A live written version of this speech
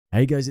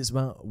Hey guys, it's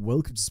Matt.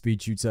 Welcome to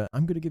SpeedTutor.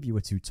 I'm going to give you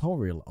a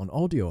tutorial on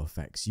audio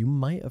effects you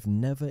might have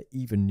never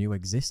even knew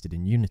existed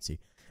in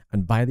Unity.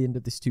 And by the end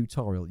of this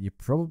tutorial, you're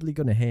probably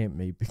going to hate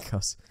me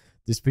because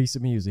this piece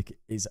of music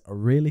is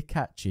really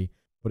catchy,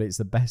 but it's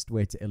the best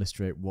way to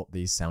illustrate what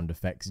these sound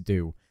effects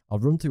do. I'll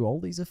run through all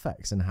these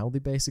effects and how they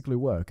basically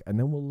work, and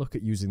then we'll look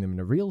at using them in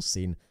a real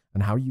scene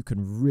and how you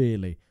can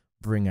really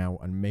bring out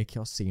and make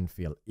your scene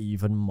feel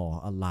even more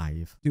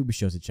alive. Do be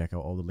sure to check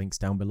out all the links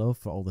down below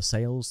for all the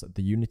sales,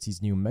 the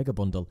Unity's new mega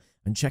bundle,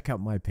 and check out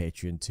my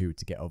Patreon too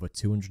to get over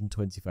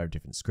 225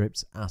 different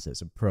scripts,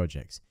 assets and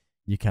projects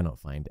you cannot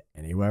find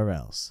anywhere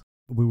else.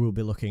 We will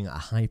be looking at a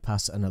high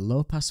pass and a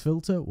low pass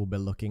filter, we'll be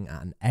looking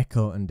at an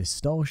echo and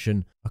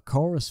distortion, a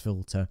chorus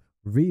filter,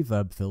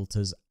 reverb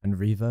filters and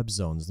reverb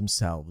zones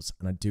themselves,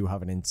 and I do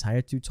have an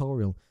entire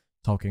tutorial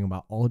talking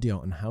about audio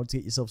and how to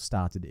get yourself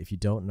started if you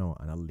don't know,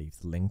 and I'll leave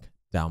the link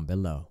down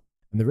below.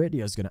 And the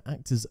radio is going to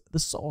act as the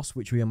source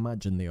which we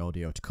imagine the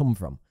audio to come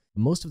from.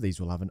 And most of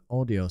these will have an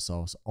audio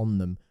source on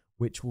them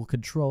which will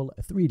control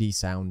a 3D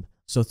sound.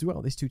 So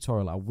throughout this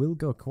tutorial I will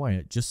go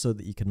quiet just so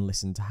that you can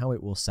listen to how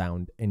it will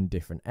sound in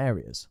different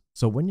areas.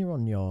 So when you're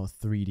on your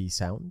 3D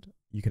sound,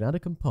 you can add a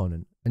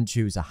component and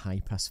choose a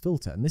high pass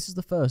filter, and this is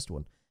the first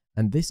one.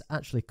 And this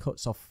actually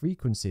cuts off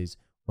frequencies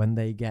when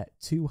they get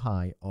too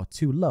high or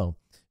too low.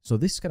 So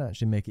this can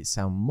actually make it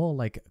sound more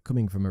like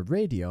coming from a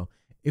radio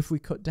if we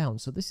cut down.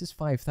 So this is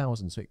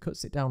 5,000, so it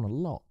cuts it down a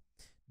lot.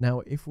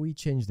 Now, if we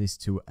change this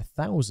to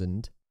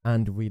 1,000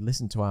 and we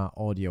listen to our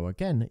audio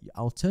again,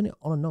 I'll turn it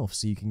on and off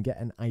so you can get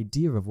an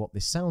idea of what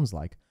this sounds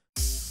like.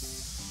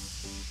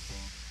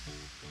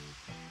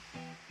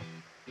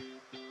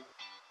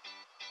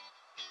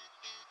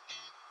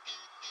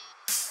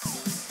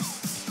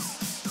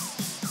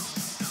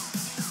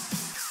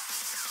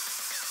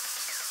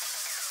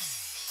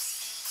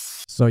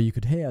 So you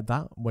could hear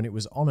that when it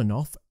was on and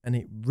off, and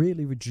it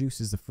really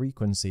reduces the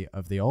frequency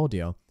of the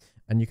audio,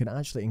 and you can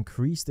actually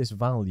increase this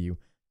value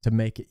to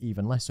make it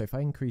even less. So if I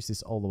increase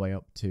this all the way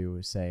up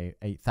to say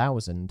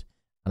 8,000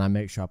 and I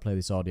make sure I play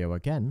this audio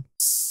again,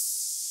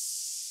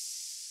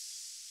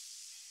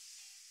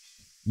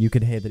 you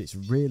can hear that it's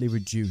really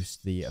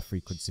reduced the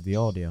frequency of the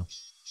audio.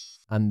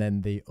 And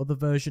then the other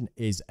version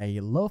is a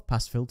low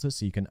pass filter,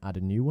 so you can add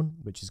a new one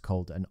which is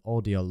called an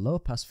audio low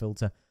pass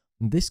filter.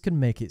 And this can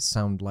make it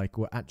sound like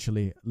we're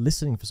actually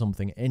listening for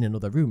something in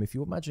another room. If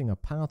you're imagining a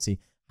party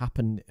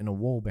happened in a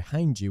wall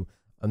behind you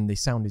and the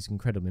sound is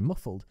incredibly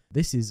muffled,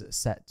 this is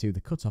set to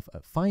the cutoff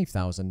at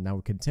 5,000. Now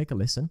we can take a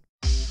listen.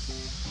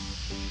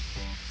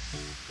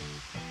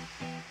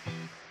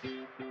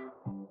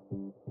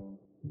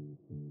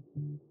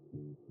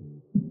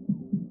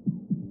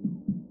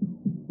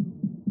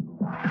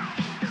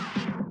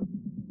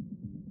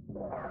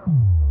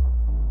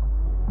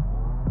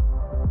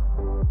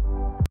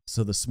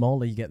 So the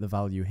smaller you get the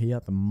value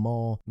here, the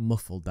more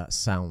muffled that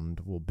sound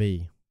will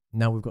be.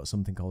 Now we've got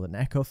something called an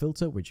echo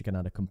filter, which you can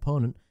add a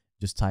component.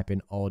 Just type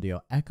in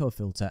audio echo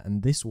filter,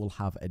 and this will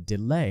have a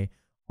delay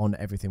on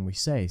everything we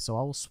say. So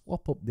I'll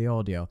swap up the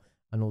audio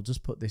and I'll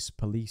just put this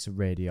police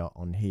radio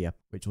on here,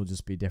 which will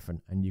just be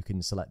different. And you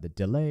can select the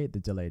delay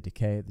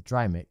decay, the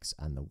dry mix,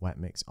 and the wet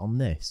mix on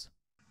this.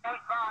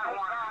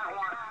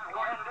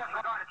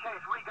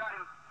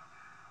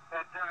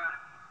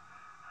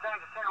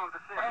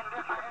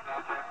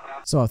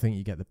 So I think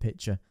you get the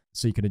picture.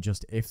 So you can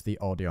adjust if the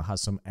audio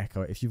has some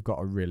echo, if you've got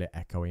a really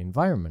echoey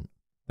environment.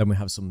 Then we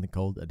have something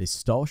called a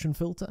distortion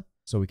filter.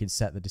 So we can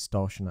set the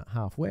distortion at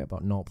halfway,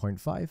 about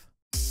 0.5.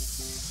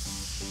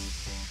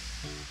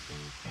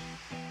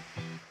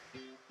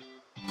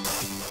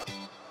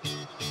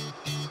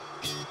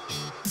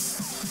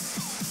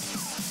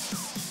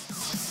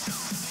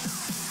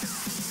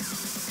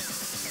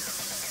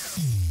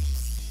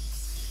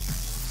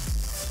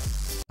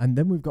 And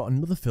then we've got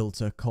another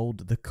filter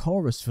called the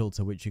chorus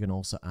filter, which you can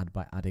also add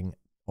by adding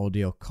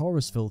audio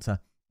chorus filter.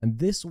 And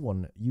this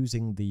one,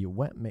 using the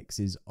wet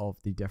mixes of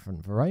the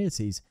different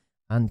varieties,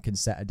 and can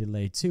set a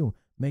delay too,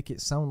 make it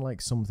sound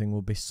like something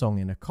will be sung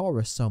in a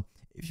chorus. So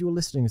if you're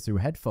listening through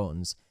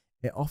headphones,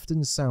 it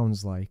often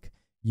sounds like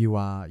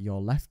your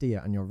left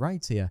ear and your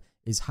right ear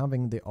is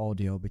having the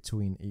audio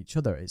between each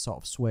other. It sort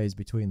of sways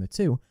between the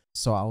two.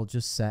 So I'll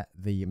just set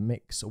the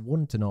mix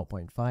 1 to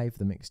 0.5,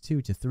 the mix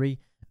 2 to 3,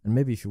 and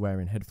maybe if you're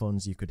wearing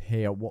headphones you could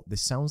hear what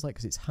this sounds like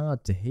because it's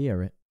hard to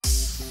hear it.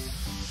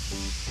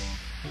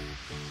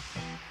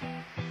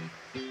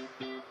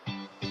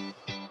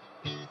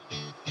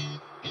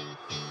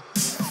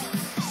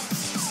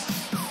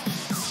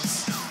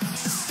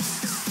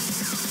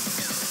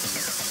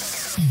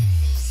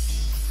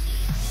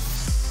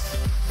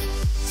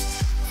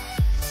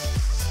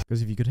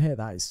 Because if you could hear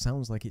that, it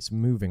sounds like it's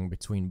moving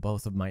between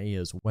both of my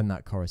ears when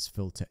that chorus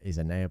filter is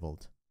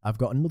enabled. I've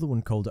got another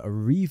one called a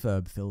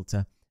reverb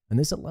filter, and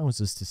this allows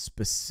us to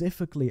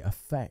specifically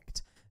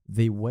affect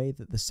the way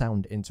that the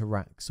sound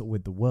interacts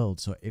with the world.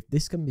 So if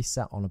this can be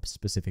set on a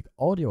specific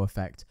audio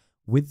effect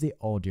with the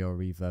audio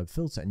reverb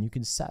filter, and you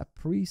can set a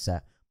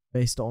preset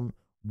based on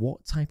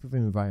what type of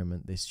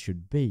environment this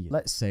should be.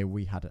 Let's say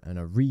we had an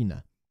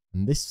arena,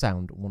 And this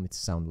sound wanted to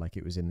sound like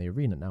it was in the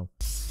arena now.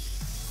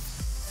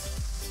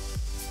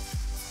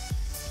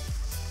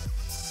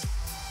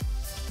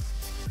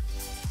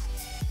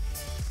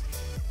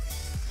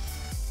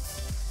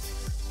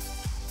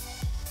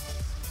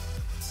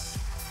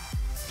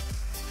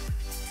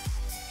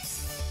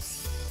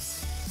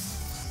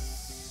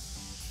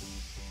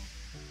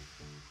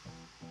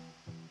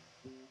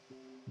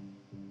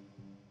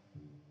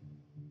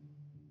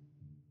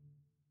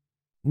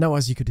 Now,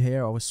 as you could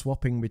hear, I was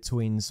swapping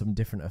between some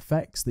different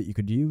effects that you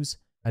could use,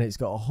 and it's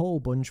got a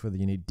whole bunch, whether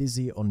you need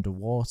dizzy,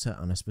 underwater,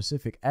 and a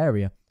specific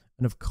area.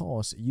 And of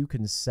course, you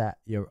can set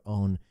your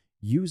own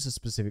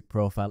user-specific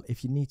profile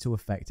if you need to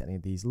affect any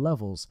of these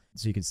levels.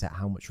 So you can set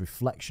how much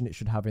reflection it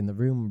should have in the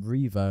room,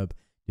 reverb,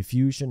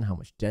 diffusion, how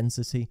much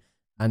density,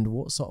 and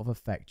what sort of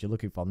effect you're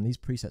looking for. And these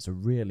presets are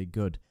really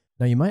good.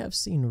 Now, you might have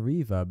seen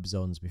reverb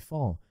zones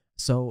before.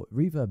 So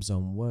reverb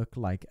zone work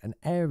like an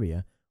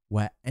area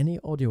where any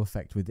audio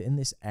effect within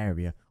this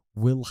area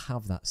will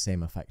have that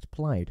same effect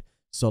applied.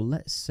 So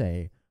let's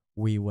say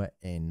we were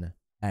in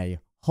a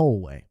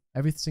hallway.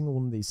 Every single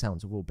one of these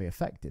sounds will be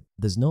affected.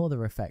 There's no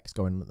other effects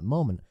going on at the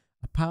moment,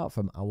 apart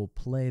from I will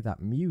play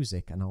that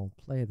music and I'll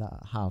play that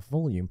at half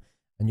volume,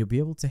 and you'll be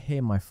able to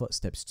hear my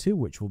footsteps too,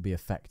 which will be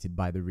affected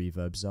by the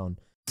reverb zone.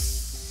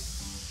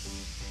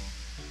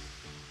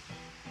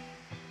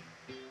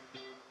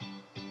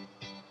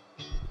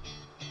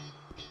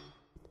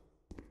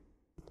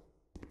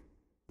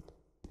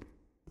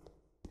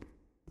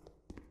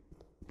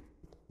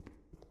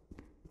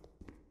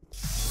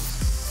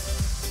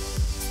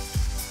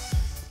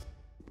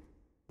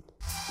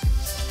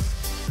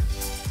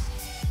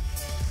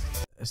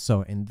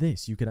 So in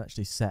this, you can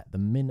actually set the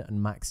min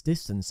and max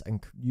distance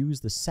and use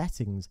the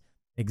settings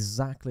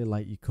exactly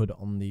like you could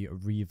on the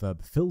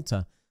reverb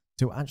filter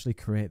to actually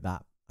create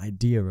that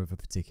idea of a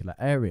particular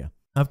area.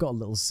 I've got a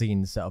little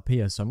scene set up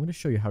here, so I'm going to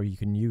show you how you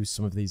can use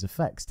some of these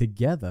effects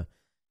together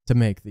to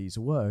make these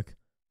work.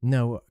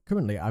 Now,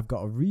 currently I've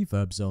got a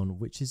reverb zone,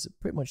 which is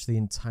pretty much the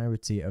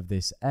entirety of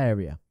this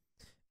area.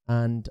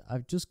 And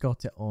I've just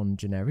got it on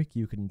generic.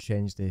 You can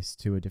change this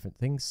to a different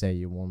thing. Say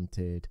you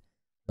wanted,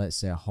 let's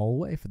say, a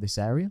hallway for this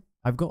area.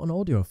 I've got an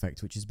audio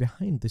effect which is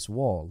behind this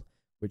wall,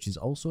 which is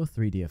also a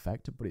 3D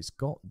effect, but it's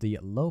got the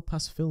low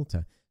pass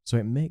filter, so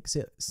it makes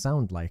it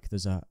sound like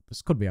this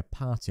could be a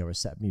party or a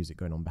set of music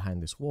going on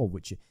behind this wall,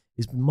 which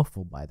is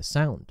muffled by the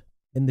sound.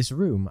 In this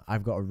room,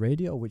 I've got a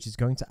radio which is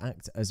going to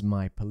act as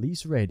my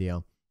police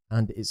radio,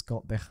 and it's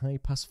got the high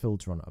pass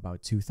filter on at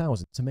about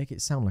 2000 to make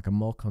it sound like a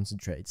more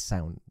concentrated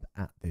sound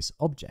at this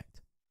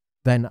object.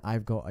 Then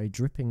I've got a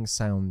dripping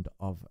sound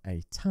of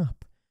a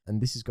tap, and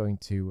this is going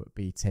to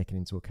be taken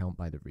into account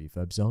by the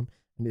reverb zone,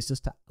 and it's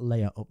just to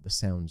layer up the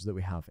sounds that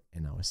we have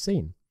in our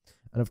scene.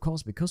 And of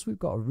course, because we've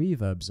got a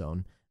reverb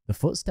zone, the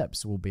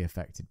footsteps will be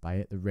affected by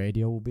it, the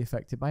radio will be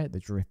affected by it, the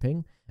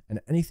dripping,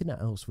 and anything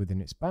else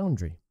within its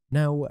boundary.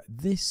 Now,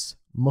 this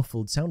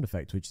muffled sound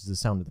effect, which is the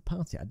sound of the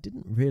party, I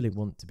didn't really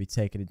want to be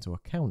taken into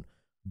account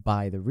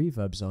by the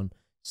reverb zone,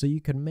 so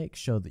you can make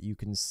sure that you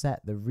can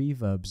set the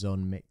reverb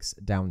zone mix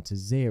down to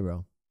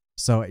 0,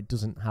 so it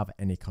doesn't have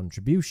any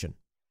contribution.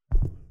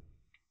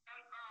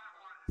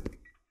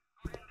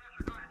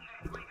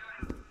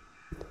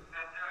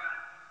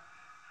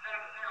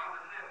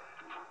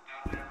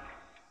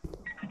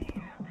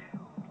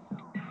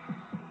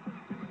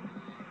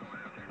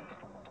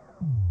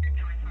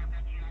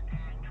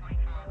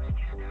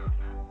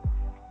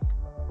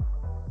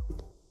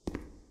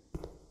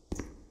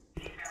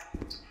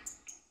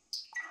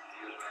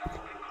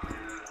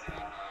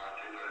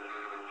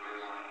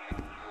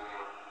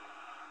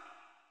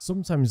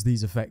 Sometimes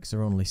these effects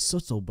are only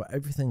subtle, but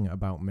everything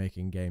about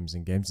making games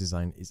and games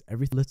design is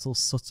every little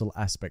subtle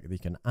aspect that you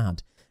can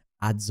add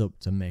adds up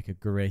to make a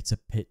greater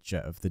picture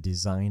of the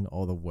design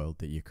or the world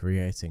that you're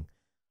creating.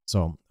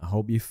 So I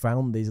hope you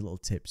found these little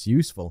tips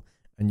useful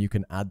and you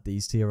can add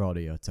these to your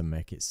audio to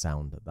make it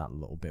sound that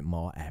little bit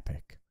more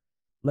epic.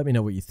 Let me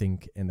know what you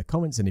think in the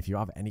comments, and if you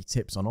have any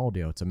tips on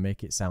audio to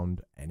make it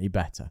sound any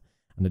better.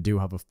 And I do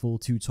have a full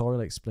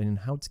tutorial explaining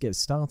how to get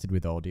started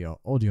with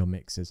audio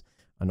mixes,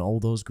 and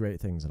all those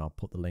great things, and I'll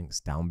put the links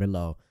down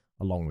below,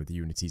 along with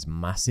Unity's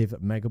massive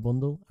mega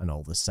bundle and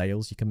all the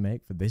sales you can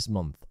make for this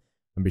month.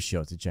 And be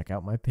sure to check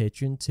out my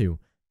Patreon too,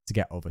 to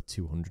get over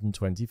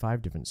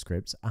 225 different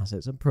scripts,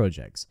 assets and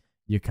projects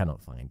you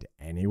cannot find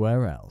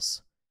anywhere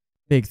else.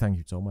 Big thank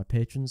you to all my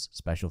patrons,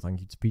 special thank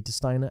you to Peter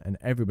Steiner and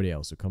everybody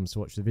else who comes to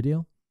watch the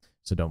video.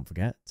 So don't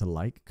forget to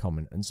like,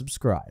 comment and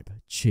subscribe.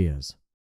 Cheers.